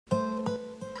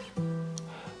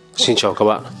Xin chào các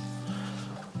bạn.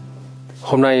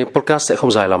 Hôm nay podcast sẽ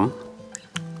không dài lắm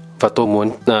và tôi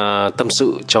muốn tâm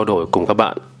sự trao đổi cùng các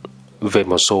bạn về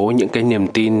một số những cái niềm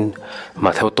tin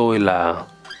mà theo tôi là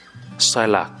sai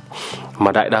lạc,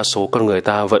 mà đại đa số con người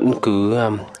ta vẫn cứ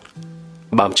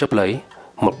bám chấp lấy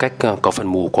một cách có phần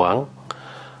mù quáng.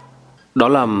 Đó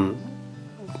là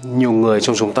nhiều người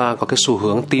trong chúng ta có cái xu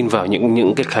hướng tin vào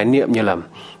những cái khái niệm như là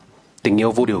tình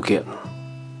yêu vô điều kiện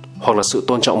hoặc là sự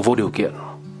tôn trọng vô điều kiện.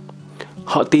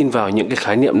 Họ tin vào những cái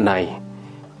khái niệm này,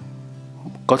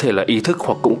 có thể là ý thức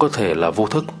hoặc cũng có thể là vô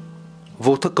thức.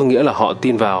 Vô thức có nghĩa là họ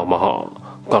tin vào mà họ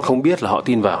còn không biết là họ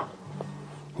tin vào,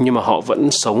 nhưng mà họ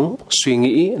vẫn sống, suy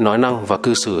nghĩ, nói năng và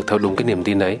cư xử theo đúng cái niềm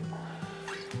tin đấy.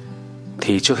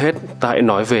 Thì trước hết ta hãy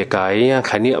nói về cái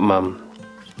khái niệm mà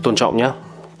tôn trọng nhé.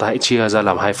 Ta hãy chia ra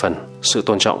làm hai phần: sự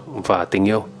tôn trọng và tình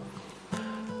yêu.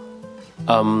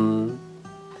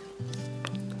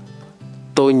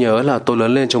 Tôi nhớ là tôi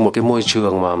lớn lên trong một cái môi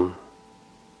trường mà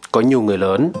có nhiều người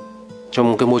lớn.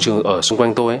 Trong cái môi trường ở xung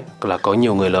quanh tôi ấy, là có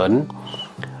nhiều người lớn.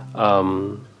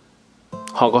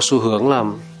 Họ có xu hướng là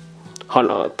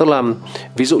tức là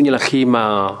ví dụ như là khi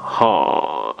mà họ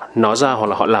nói ra hoặc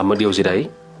là họ làm một điều gì đấy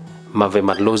mà về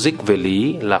mặt logic, về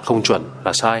lý là không chuẩn,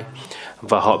 là sai,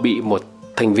 và họ bị một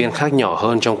thành viên khác nhỏ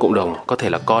hơn trong cộng đồng, có thể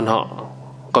là con họ,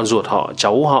 con ruột họ,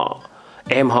 cháu họ,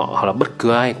 em họ, hoặc là bất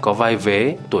cứ ai có vai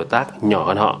vế tuổi tác nhỏ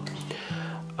hơn họ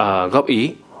góp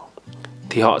ý,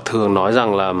 thì họ thường nói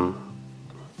rằng là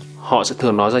họ sẽ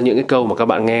thường nói ra những cái câu mà các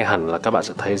bạn nghe hẳn là các bạn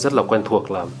sẽ thấy rất là quen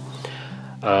thuộc, là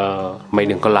mày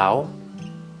đừng có láo,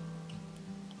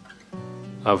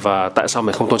 và tại sao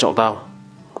mày không tôn trọng tao,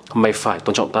 mày phải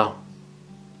tôn trọng tao,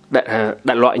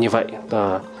 đại loại như vậy.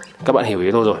 Các bạn hiểu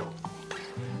ý tôi rồi.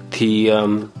 Thì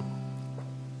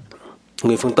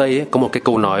người phương Tây ấy, có một cái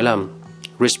câu nói là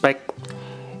respect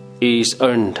is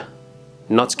earned,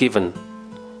 not given.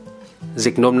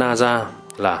 Dịch nôm na ra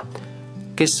là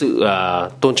cái sự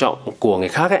tôn trọng của người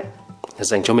khác ấy,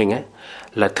 dành cho mình ấy,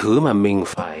 là thứ mà mình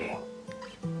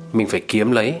phải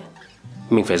kiếm lấy,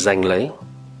 mình phải giành lấy,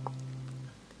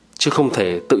 chứ không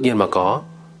thể tự nhiên mà có.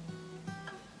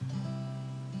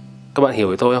 Các bạn hiểu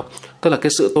ý tôi không? Tức là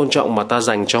cái sự tôn trọng mà ta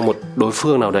dành cho một đối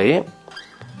phương nào đấy ấy,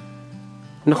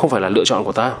 nó không phải là lựa chọn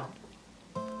của ta.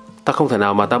 Ta không thể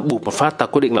nào mà ta bụp một phát ta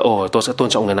quyết định là tôi sẽ tôn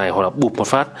trọng người này, hoặc là bụp một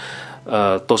phát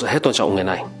tôi sẽ hết tôn trọng người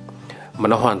này. Mà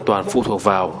nó hoàn toàn phụ thuộc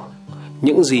vào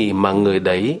những gì mà người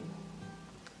đấy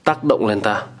tác động lên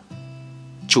ta,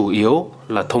 chủ yếu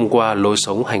là thông qua lối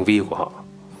sống, hành vi của họ.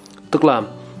 Tức là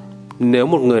nếu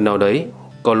một người nào đấy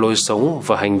có lối sống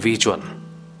và hành vi chuẩn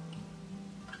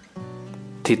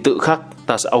thì tự khắc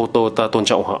ta sẽ ta tôn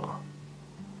trọng họ.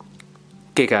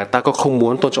 Kể cả ta có không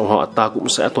muốn tôn trọng họ, ta cũng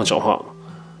sẽ tôn trọng họ.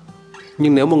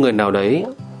 Nhưng nếu một người nào đấy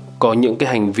có những cái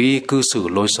hành vi, cư xử,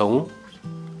 lối sống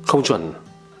không chuẩn,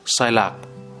 sai lạc,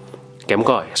 kém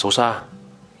cỏi, xấu xa,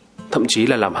 thậm chí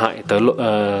là làm hại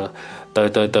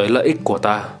tới lợi ích của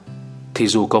ta, thì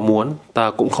dù có muốn,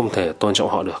 ta cũng không thể tôn trọng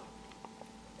họ được.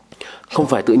 Không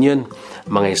phải tự nhiên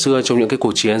mà ngày xưa trong những cái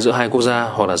cuộc chiến giữa hai quốc gia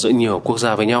hoặc là giữa nhiều quốc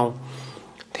gia với nhau,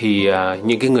 thì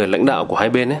những cái người lãnh đạo của hai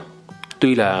bên ấy,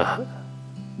 tuy là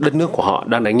đất nước của họ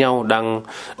đang đánh nhau, đang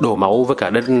đổ máu với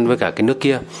cả cái nước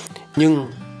kia, nhưng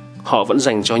họ vẫn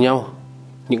dành cho nhau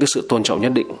những cái sự tôn trọng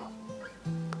nhất định.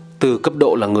 Từ cấp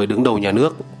độ là người đứng đầu nhà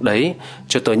nước đấy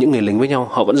cho tới những người lính với nhau,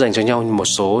 họ vẫn dành cho nhau một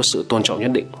số sự tôn trọng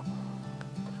nhất định.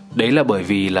 Đấy là bởi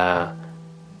vì là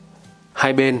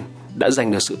hai bên đã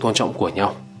giành được sự tôn trọng của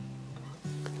nhau.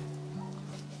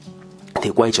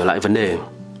 Thì quay trở lại vấn đề,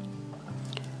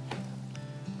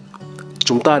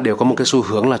 chúng ta đều có một cái xu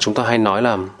hướng là chúng ta hay nói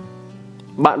là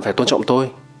bạn phải tôn trọng tôi,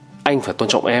 anh phải tôn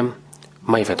trọng em,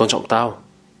 mày phải tôn trọng tao.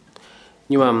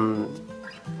 Nhưng mà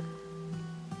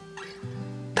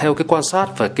theo cái quan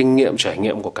sát và kinh nghiệm, trải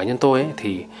nghiệm của cá nhân tôi ấy,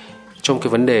 thì trong cái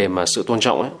vấn đề mà sự tôn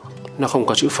trọng ấy, nó không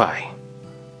có chữ phải.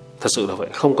 Thật sự là vậy,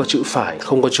 không có chữ phải,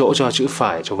 không có chỗ cho chữ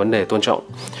phải trong vấn đề tôn trọng.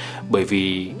 Bởi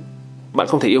vì bạn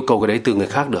không thể yêu cầu cái đấy từ người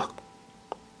khác được.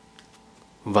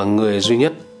 Và người duy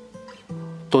nhất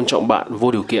tôn trọng bạn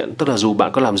vô điều kiện, tức là dù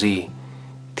bạn có làm gì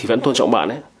thì vẫn tôn trọng bạn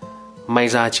ấy, may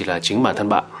ra chỉ là chính bản thân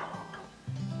bạn.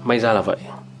 May ra là vậy.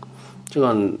 Chứ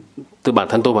còn từ bản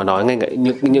thân tôi mà nói, ngay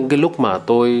những cái lúc mà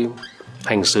tôi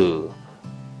hành xử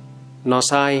nó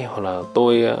sai, hoặc là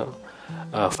tôi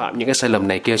phạm những cái sai lầm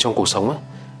này kia trong cuộc sống ấy,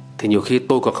 thì nhiều khi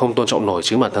tôi còn không tôn trọng nổi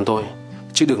chính bản thân tôi,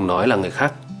 chứ đừng nói là người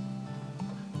khác.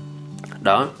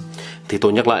 Đó, thì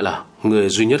tôi nhắc lại là người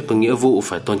duy nhất có nghĩa vụ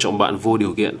phải tôn trọng bạn vô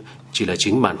điều kiện chỉ là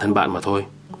chính bản thân bạn mà thôi.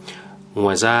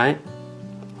 Ngoài ra ấy,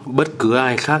 bất cứ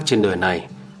ai khác trên đời này,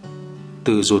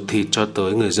 từ ruột thịt cho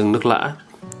tới người dưng nước lã,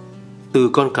 từ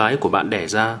con cái của bạn đẻ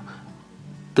ra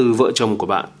từ vợ chồng của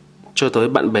bạn cho tới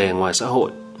bạn bè ngoài xã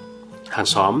hội, hàng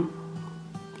xóm,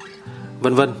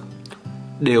 vân vân,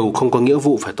 đều không có nghĩa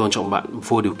vụ phải tôn trọng bạn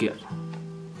vô điều kiện.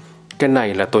 Cái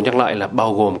này là tôi nhắc lại là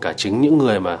bao gồm cả chính những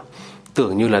người mà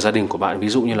tưởng như là gia đình của bạn, ví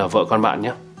dụ như là vợ con bạn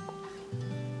nhé.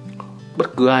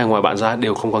 Bất cứ ai ngoài bạn ra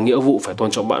đều không có nghĩa vụ phải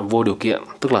tôn trọng bạn vô điều kiện.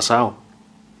 Tức là sao?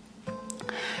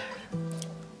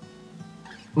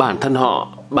 Bản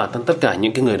thân tất cả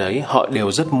những cái người đấy, họ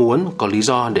đều rất muốn có lý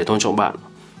do để tôn trọng bạn,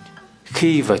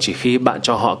 khi và chỉ khi bạn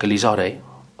cho họ cái lý do đấy.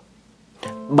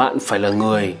 Bạn phải là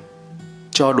người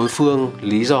cho đối phương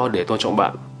lý do để tôn trọng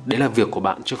bạn. Đấy là việc của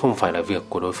bạn chứ không phải là việc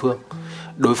của đối phương.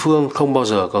 Đối phương không bao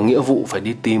giờ có nghĩa vụ phải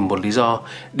đi tìm một lý do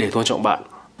để tôn trọng bạn,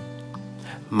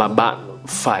 mà bạn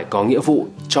phải có nghĩa vụ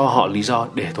cho họ lý do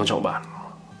để tôn trọng bạn.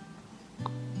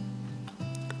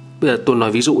 Bây giờ tôi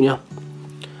nói ví dụ nhé.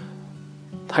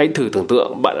 Hãy thử tưởng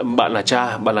tượng bạn là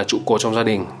cha, bạn là trụ cột trong gia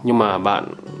đình, nhưng mà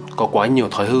bạn có quá nhiều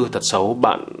thói hư tật xấu.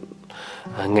 Bạn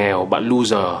nghèo, bạn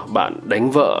loser, bạn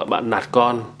đánh vợ, bạn nạt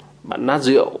con, bạn nát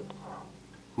rượu,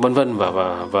 vân vân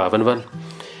và vân vân.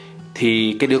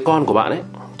 Thì cái đứa con của bạn ấy,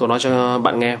 tôi nói cho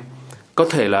bạn nghe, có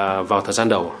thể là vào thời gian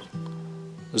đầu,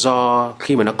 do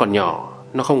khi mà nó còn nhỏ,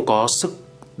 nó không có sức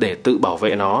để tự bảo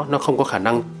vệ nó không có khả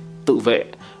năng tự vệ,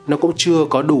 nó cũng chưa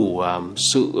có đủ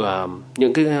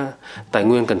những cái tài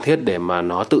nguyên cần thiết để mà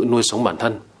nó tự nuôi sống bản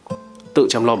thân, tự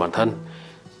chăm lo bản thân.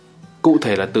 Cụ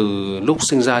thể là từ lúc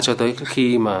sinh ra cho tới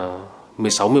khi mà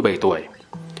 16, 17 tuổi,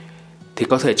 thì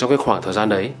có thể trong cái khoảng thời gian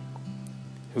đấy,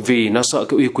 vì nó sợ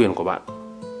cái uy quyền của bạn,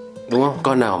 đúng không?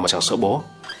 Con nào mà chẳng sợ bố.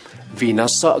 Vì nó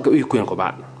sợ cái uy quyền của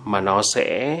bạn mà nó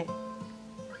sẽ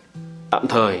tạm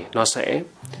thời, nó sẽ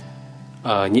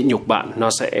nhịn nhục bạn,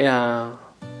 nó sẽ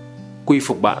quy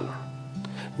phục bạn.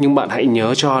 Nhưng bạn hãy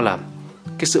nhớ cho là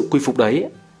cái sự quy phục đấy,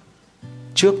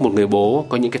 trước một người bố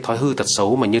có những cái thói hư tật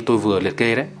xấu mà như tôi vừa liệt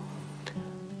kê đấy,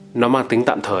 nó mang tính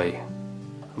tạm thời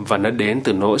và nó đến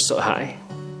từ nỗi sợ hãi.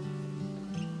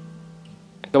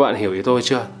 Các bạn hiểu ý tôi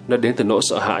chưa? Nó đến từ nỗi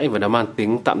sợ hãi và nó mang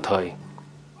tính tạm thời,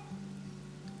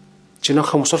 chứ nó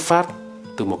không xuất phát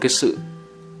từ một cái sự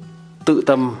tự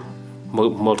tâm,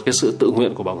 một cái sự tự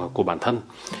nguyện của bản thân.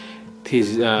 Thì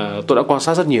tôi đã quan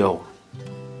sát rất nhiều,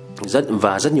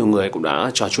 và rất nhiều người cũng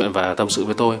đã trò chuyện và tâm sự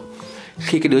với tôi.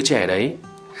 Khi cái đứa trẻ đấy,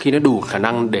 khi nó đủ khả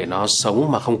năng để nó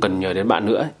sống mà không cần nhờ đến bạn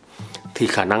nữa, thì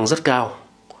khả năng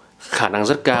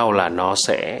rất cao là nó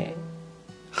sẽ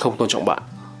không tôn trọng bạn.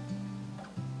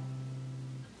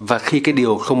 Và khi cái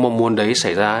điều không mong muốn đấy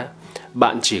xảy ra,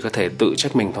 bạn chỉ có thể tự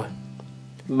trách mình thôi.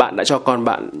 Bạn đã cho con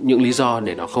bạn những lý do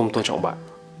để nó không tôn trọng bạn.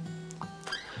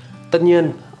 Tất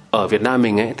nhiên, ở Việt Nam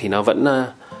mình ấy, thì nó vẫn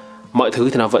mọi thứ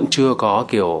thì nó vẫn chưa có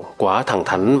kiểu quá thẳng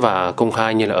thắn và công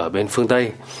khai như là ở bên phương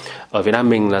Tây. Ở Việt Nam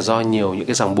mình là do nhiều những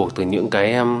cái ràng buộc từ những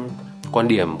cái quan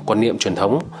niệm truyền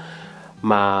thống,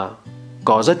 mà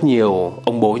có rất nhiều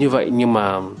ông bố như vậy nhưng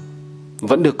mà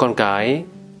vẫn được con cái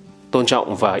tôn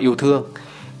trọng và yêu thương.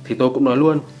 Thì tôi cũng nói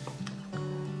luôn,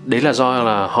 đấy là do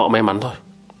là họ may mắn thôi.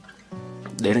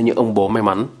 Đấy là những ông bố may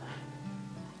mắn.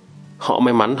 Họ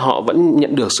may mắn, họ vẫn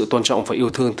nhận được sự tôn trọng và yêu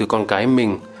thương từ con cái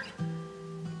mình,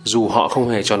 dù họ không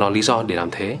hề cho nó lý do để làm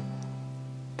thế.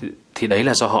 Thì đấy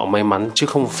là do họ may mắn, chứ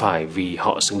không phải vì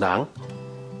họ xứng đáng.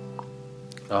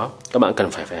 Đó, các bạn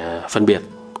cần phải phân biệt.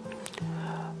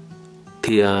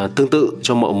 Thì tương tự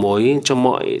cho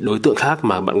mọi đối tượng khác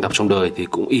mà bạn gặp trong đời thì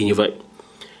cũng y như vậy.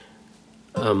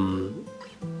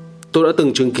 Tôi đã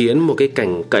từng chứng kiến một cái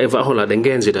cảnh cãi vã hoặc là đánh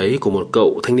ghen gì đấy của một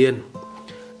cậu thanh niên.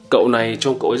 Cậu này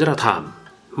trông cậu ấy rất là thảm,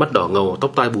 mắt đỏ ngầu,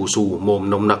 tóc tai bù xù, mồm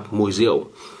nồng nặc mùi rượu,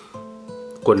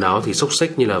 quần áo thì xốc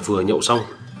xếch như là vừa nhậu xong.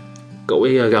 Cậu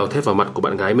ấy gào thét vào mặt của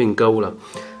bạn gái mình câu là: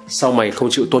 "Sao mày không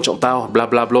chịu tôn trọng tao?" bla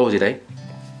bla bla gì đấy.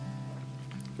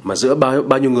 Mà giữa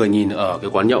bao nhiêu người nhìn ở cái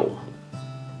quán nhậu.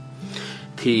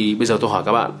 Thì bây giờ tôi hỏi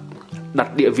các bạn,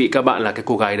 đặt địa vị các bạn là cái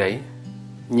cô gái đấy,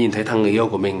 nhìn thấy thằng người yêu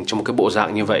của mình trong một cái bộ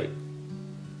dạng như vậy,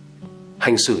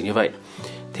 hành xử như vậy,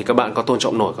 thì các bạn có tôn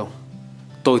trọng nổi không?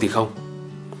 Tôi thì không.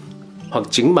 Hoặc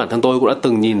chính bản thân tôi cũng đã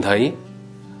từng nhìn thấy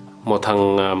một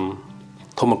thằng,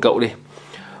 thôi một cậu đi,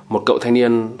 một cậu thanh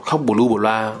niên khóc bù lu bù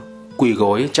loa, quỳ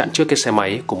gối chặn trước cái xe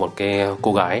máy của một cái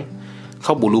cô gái,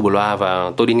 khóc bù lu bù loa.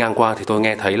 Và tôi đi ngang qua thì tôi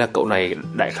nghe thấy là cậu này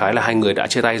đại khái là hai người đã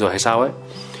chia tay rồi hay sao ấy.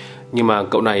 Nhưng mà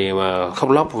cậu này mà khóc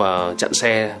lóc và chặn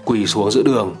xe, quỳ xuống giữa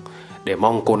đường để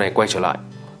mong cô này quay trở lại.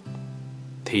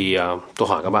 Thì tôi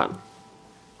hỏi các bạn,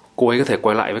 cô ấy có thể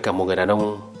quay lại với cả một người đàn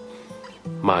ông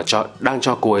mà đang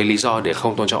cho cô ấy lý do để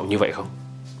không tôn trọng như vậy không?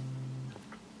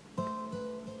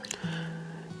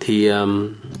 Thì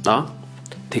đó.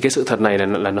 Thì cái sự thật này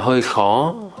là nó hơi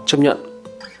khó chấp nhận.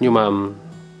 Nhưng mà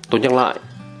tôi nhắc lại,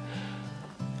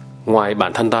 ngoài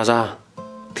bản thân ta ra,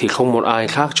 thì không một ai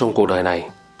khác trong cuộc đời này,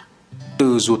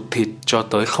 từ ruột thịt cho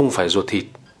tới không phải ruột thịt,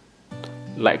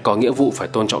 lại có nghĩa vụ phải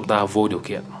tôn trọng ta vô điều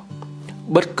kiện.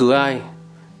 Bất cứ ai,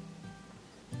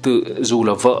 dù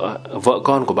là vợ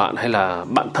con của bạn hay là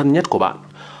bạn thân nhất của bạn,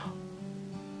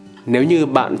 nếu như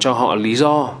bạn cho họ lý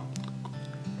do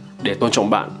để tôn trọng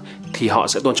bạn thì họ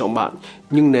sẽ tôn trọng bạn.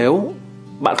 Nhưng nếu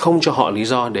bạn không cho họ lý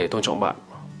do để tôn trọng bạn,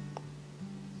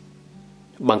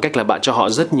 bằng cách là bạn cho họ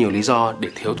rất nhiều lý do để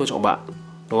thiếu tôn trọng bạn,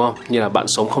 đúng không? Như là bạn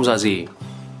sống không ra gì,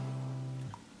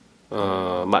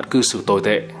 bạn cư xử tồi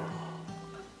tệ,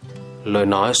 lời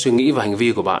nói, suy nghĩ và hành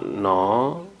vi của bạn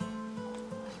nó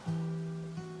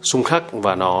xung khắc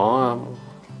và nó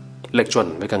lệch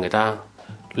chuẩn với cả người ta,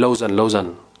 lâu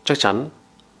dần chắc chắn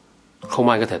không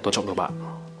ai có thể tôn trọng được bạn.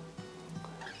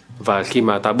 Và khi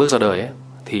mà ta bước ra đời ấy,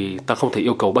 thì ta không thể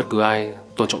yêu cầu bất cứ ai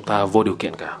tôn trọng ta vô điều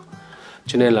kiện cả.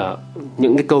 Cho nên là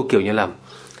những cái câu kiểu như là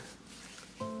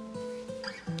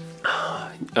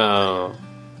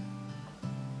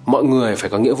mọi người phải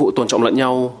có nghĩa vụ tôn trọng lẫn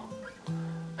nhau,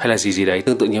 hay là gì đấy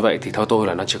tương tự như vậy, thì theo tôi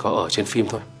là nó chỉ có ở trên phim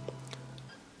thôi.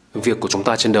 Việc của chúng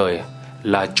ta trên đời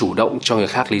là chủ động cho người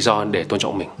khác lý do để tôn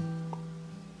trọng mình.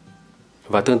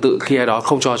 Và tương tự, khi ai đó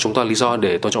không cho chúng ta lý do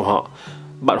để tôn trọng họ,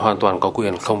 bạn hoàn toàn có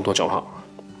quyền không tôn trọng họ.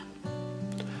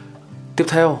 Tiếp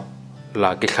theo là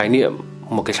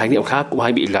một cái khái niệm khác cũng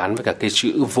hay bị gán với cả cái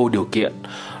chữ vô điều kiện,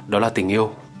 đó là tình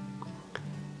yêu.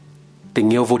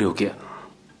 Tình yêu vô điều kiện.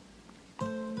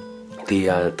 Thì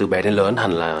từ bé đến lớn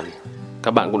hẳn là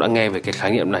các bạn cũng đã nghe về cái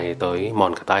khái niệm này tới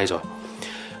mòn cả tai rồi.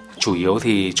 Chủ yếu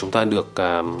thì chúng ta được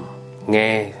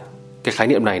nghe cái khái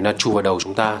niệm này nó chui vào đầu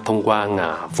chúng ta thông qua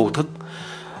ngả vô thức,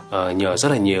 nhờ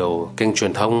rất là nhiều kênh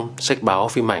truyền thông, sách báo,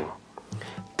 phim ảnh.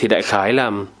 Thì đại khái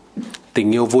là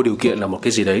tình yêu vô điều kiện là một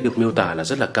cái gì đấy được miêu tả là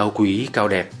rất là cao quý, cao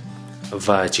đẹp,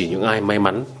 và chỉ những ai may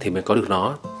mắn thì mới có được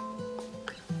nó.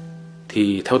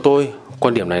 Thì theo tôi,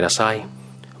 quan điểm này là sai,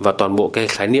 và toàn bộ cái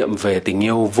khái niệm về tình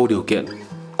yêu vô điều kiện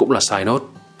cũng là sai nốt.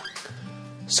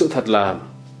 Sự thật là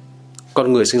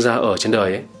con người sinh ra ở trên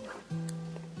đời ấy,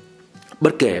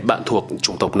 bất kể bạn thuộc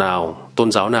chủng tộc nào,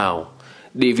 tôn giáo nào,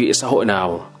 địa vị xã hội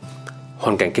nào,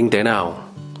 hoàn cảnh kinh tế nào,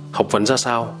 học vấn ra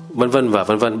sao, vân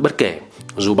vân, bất kể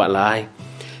dù bạn là ai,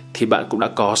 thì bạn cũng đã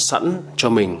có sẵn cho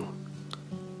mình,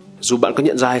 dù bạn có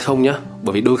nhận ra hay không nhé,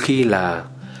 bởi vì đôi khi là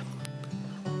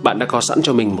bạn đã có sẵn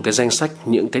cho mình một cái danh sách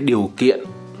những cái điều kiện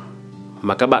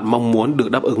mà các bạn mong muốn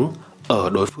được đáp ứng ở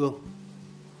đối phương.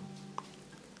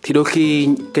 Thì đôi khi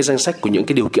cái danh sách của những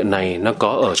cái điều kiện này nó có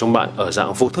ở trong bạn ở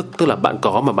dạng vô thức, tức là bạn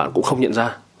có mà bạn cũng không nhận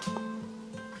ra.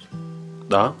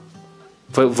 Đó.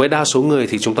 Với đa số người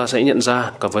thì chúng ta sẽ nhận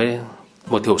ra, còn với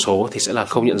một thiểu số thì sẽ là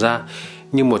không nhận ra.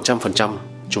 Nhưng 100%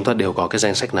 chúng ta đều có cái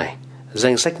danh sách này.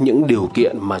 Danh sách những điều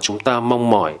kiện mà chúng ta mong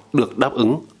mỏi được đáp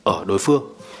ứng ở đối phương.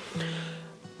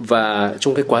 Và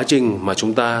trong cái quá trình mà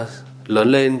chúng ta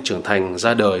lớn lên, trưởng thành,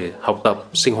 ra đời, học tập,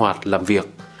 sinh hoạt, làm việc,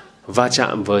 va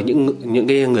chạm với những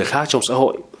cái người khác trong xã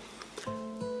hội,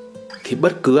 thì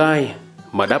bất cứ ai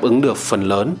mà đáp ứng được phần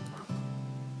lớn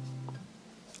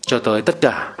cho tới tất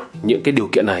cả những cái điều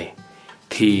kiện này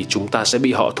thì chúng ta sẽ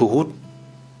bị họ thu hút.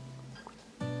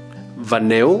 Và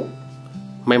nếu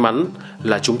may mắn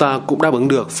là chúng ta cũng đáp ứng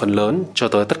được phần lớn cho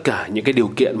tới tất cả những cái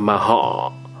điều kiện mà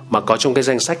có trong cái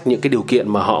danh sách những cái điều kiện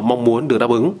mà họ mong muốn được đáp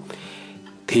ứng,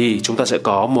 thì chúng ta sẽ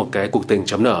có một cái cuộc tình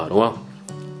chấm nở, đúng không?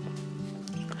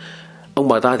 Ông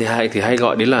bà ta thì hay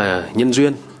gọi đến là nhân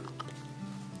duyên.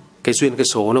 Cái duyên, cái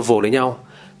số nó vồ lấy nhau.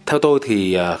 Theo tôi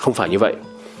thì không phải như vậy.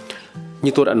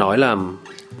 Như tôi đã nói là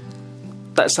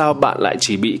tại sao bạn lại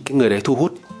chỉ bị cái người đấy thu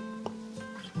hút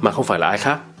mà không phải là ai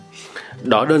khác?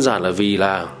 Đó đơn giản là vì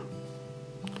là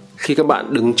khi các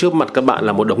bạn đứng trước mặt các bạn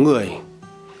là một đống người,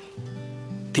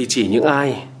 thì chỉ những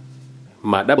ai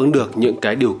mà đáp ứng được những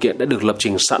cái điều kiện đã được lập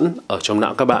trình sẵn ở trong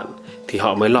não các bạn thì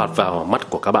họ mới lọt vào mắt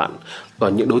của các bạn.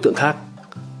 Còn những đối tượng khác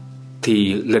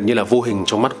thì gần như là vô hình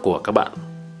trong mắt của các bạn.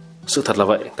 Sự thật là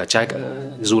vậy,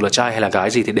 dù là trai hay là gái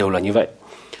gì thì đều là như vậy.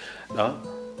 Đó.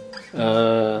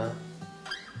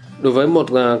 Đối với một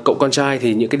cậu con trai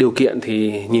thì những cái điều kiện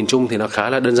thì nhìn chung thì nó khá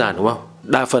là đơn giản, đúng không?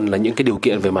 Đa phần là những cái điều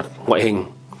kiện về mặt ngoại hình.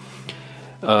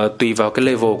 Tùy vào cái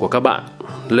level của các bạn,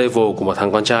 level của một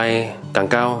thằng con trai càng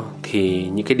cao thì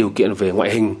những cái điều kiện về ngoại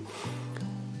hình,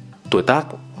 tuổi tác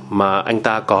mà anh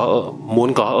ta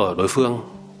muốn có ở đối phương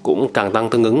cũng càng tăng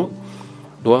tương ứng,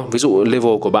 đúng không? Ví dụ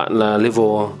level của bạn là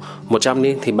level 100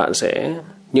 đi, thì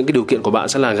những cái điều kiện của bạn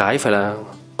sẽ là gái phải là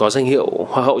có danh hiệu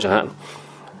hoa hậu chẳng hạn,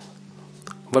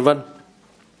 vân vân.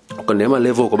 Còn nếu mà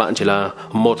level của bạn chỉ là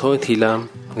 1 thôi thì là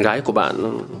gái của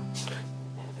bạn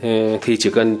thì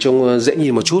chỉ cần trông dễ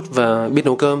nhìn một chút và biết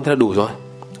nấu cơm thế là đủ rồi,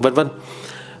 vân vân.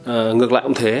 Ngược lại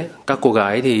cũng thế, các cô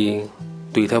gái thì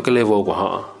tùy theo cái level của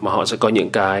họ mà họ sẽ có những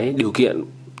cái điều kiện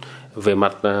về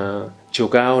mặt chiều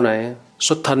cao này,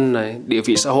 xuất thân này, địa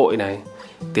vị xã hội này,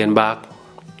 tiền bạc,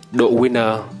 độ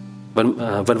winner,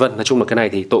 vân vân. Nói chung là cái này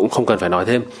thì tôi cũng không cần phải nói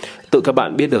thêm, tự các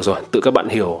bạn biết được rồi, tự các bạn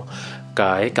hiểu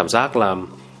cái cảm giác là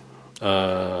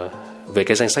về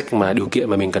cái danh sách mà điều kiện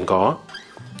mà mình cần có.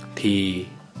 Thì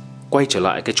quay trở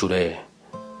lại cái chủ đề,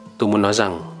 tôi muốn nói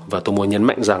rằng và tôi muốn nhấn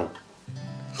mạnh rằng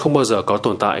không bao giờ có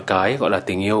tồn tại cái gọi là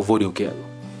tình yêu vô điều kiện.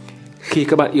 Khi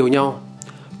các bạn yêu nhau,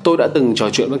 tôi đã từng trò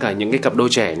chuyện với cả những cái cặp đôi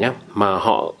trẻ nhé, mà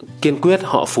họ kiên quyết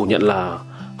họ phủ nhận là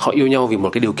họ yêu nhau vì một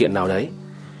cái điều kiện nào đấy.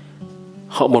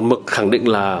 Họ một mực khẳng định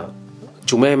là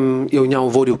chúng em yêu nhau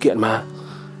vô điều kiện mà.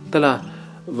 Tức là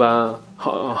và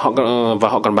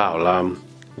họ còn bảo là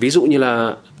ví dụ như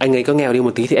là anh ấy có nghèo đi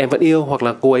một tí thì em vẫn yêu, hoặc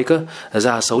là cô ấy có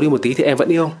già xấu đi một tí thì em vẫn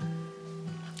yêu.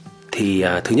 Thì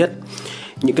thứ nhất,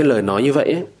 những cái lời nói như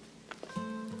vậy ấy,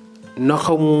 nó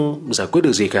không giải quyết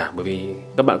được gì cả. Bởi vì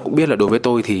các bạn cũng biết là đối với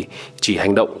tôi thì chỉ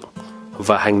hành động,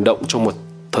 và hành động trong một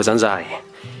thời gian dài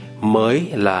mới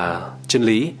là chân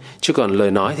lý. Chứ còn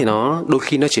lời nói thì nó đôi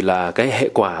khi nó chỉ là cái hệ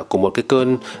quả của một cái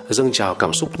cơn dâng trào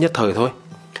cảm xúc nhất thời thôi.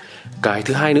 Cái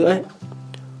thứ hai nữa ấy,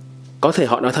 có thể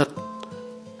họ nói thật,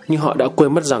 nhưng họ đã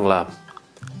quên mất rằng là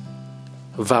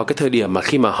vào cái thời điểm mà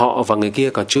khi mà họ và người kia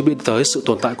còn chưa biết tới sự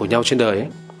tồn tại của nhau trên đời ấy,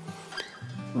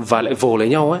 và lại vồ lấy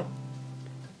nhau ấy,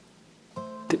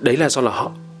 thì đấy là do là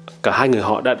cả hai người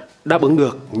họ đã đáp ứng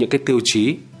được những cái tiêu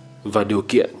chí và điều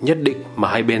kiện nhất định mà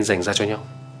hai bên dành ra cho nhau.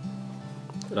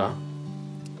 Đó.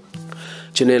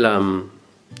 Cho nên là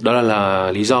đó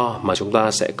là lý do mà chúng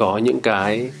ta sẽ có những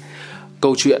cái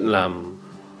câu chuyện là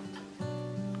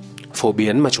phổ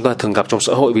biến mà chúng ta thường gặp trong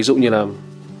xã hội. Ví dụ như là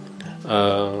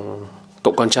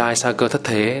cậu con trai sa cơ thất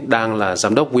thế đang là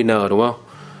giám đốc winner, đúng không?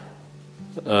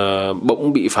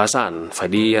 Bỗng bị phá sản, phải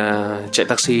đi chạy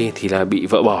taxi thì là bị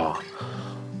vợ bỏ.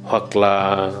 Hoặc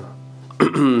là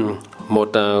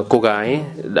một cô gái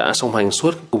đã song hành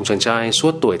suốt cùng chàng trai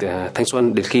suốt tuổi thanh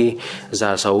xuân, đến khi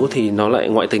già xấu thì nó lại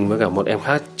ngoại tình với cả một em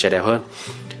khác trẻ đẹp hơn.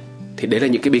 Thì đấy là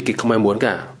những cái bi kịch không ai muốn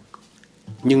cả.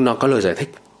 Nhưng nó có lời giải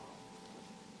thích.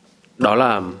 Đó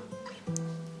là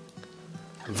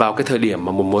vào cái thời điểm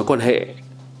mà một mối quan hệ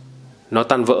nó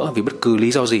tan vỡ vì bất cứ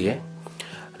lý do gì ấy,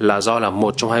 là do là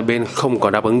một trong hai bên không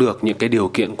còn đáp ứng được những cái điều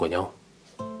kiện của nhau.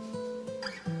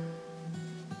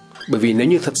 Bởi vì nếu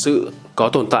như thật sự có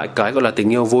tồn tại cái gọi là tình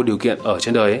yêu vô điều kiện ở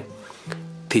trên đời ấy,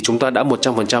 thì chúng ta đã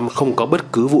 100% không có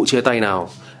bất cứ vụ chia tay nào,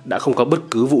 đã không có bất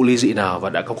cứ vụ ly dị nào, và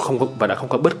đã không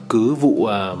có bất cứ vụ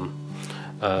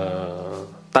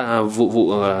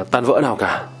tan vỡ nào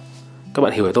cả. Các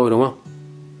bạn hiểu về tôi đúng không?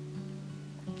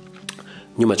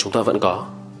 Nhưng mà chúng ta vẫn có.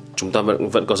 Chúng ta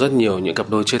vẫn có rất nhiều những cặp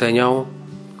đôi chia tay nhau,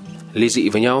 ly dị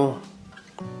với nhau.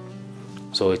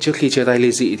 Rồi trước khi chia tay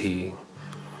ly dị thì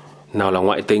nào là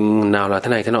ngoại tình, nào là thế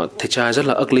này thế nọ, thầy trai rất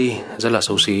là ugly, rất là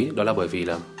xấu xí. Đó là bởi vì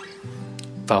là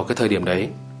vào cái thời điểm đấy,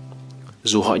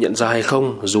 dù họ nhận ra hay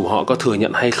không, dù họ có thừa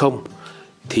nhận hay không,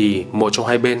 thì một trong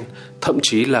hai bên, thậm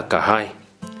chí là cả hai,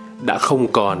 đã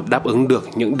không còn đáp ứng được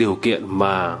những điều kiện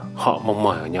mà họ mong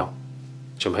mỏi ở nhau.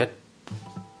 Chấm hết.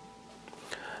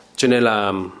 Cho nên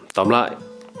là tóm lại,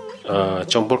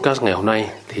 trong podcast ngày hôm nay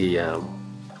thì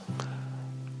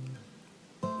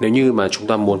nếu như mà chúng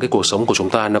ta muốn cái cuộc sống của chúng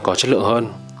ta nó có chất lượng hơn,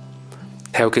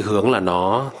 theo cái hướng là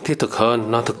nó thiết thực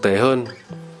hơn, nó thực tế hơn,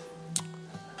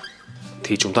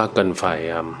 thì chúng ta cần phải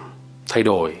thay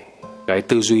đổi cái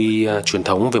tư duy truyền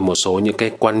thống về một số những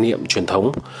cái quan niệm truyền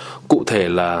thống, cụ thể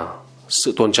là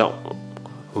sự tôn trọng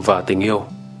và tình yêu.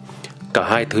 Cả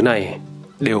hai thứ này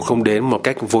đều không đến một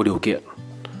cách vô điều kiện,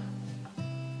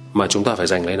 mà chúng ta phải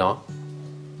giành lấy nó.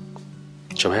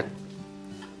 Chấm hết.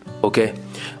 Ok,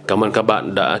 cảm ơn các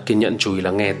bạn đã kiên nhẫn chú ý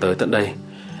lắng nghe tới tận đây.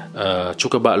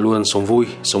 Chúc các bạn luôn sống vui,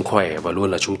 sống khỏe và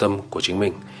luôn là trung tâm của chính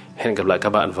mình. Hẹn gặp lại các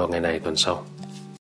bạn vào ngày này tuần sau.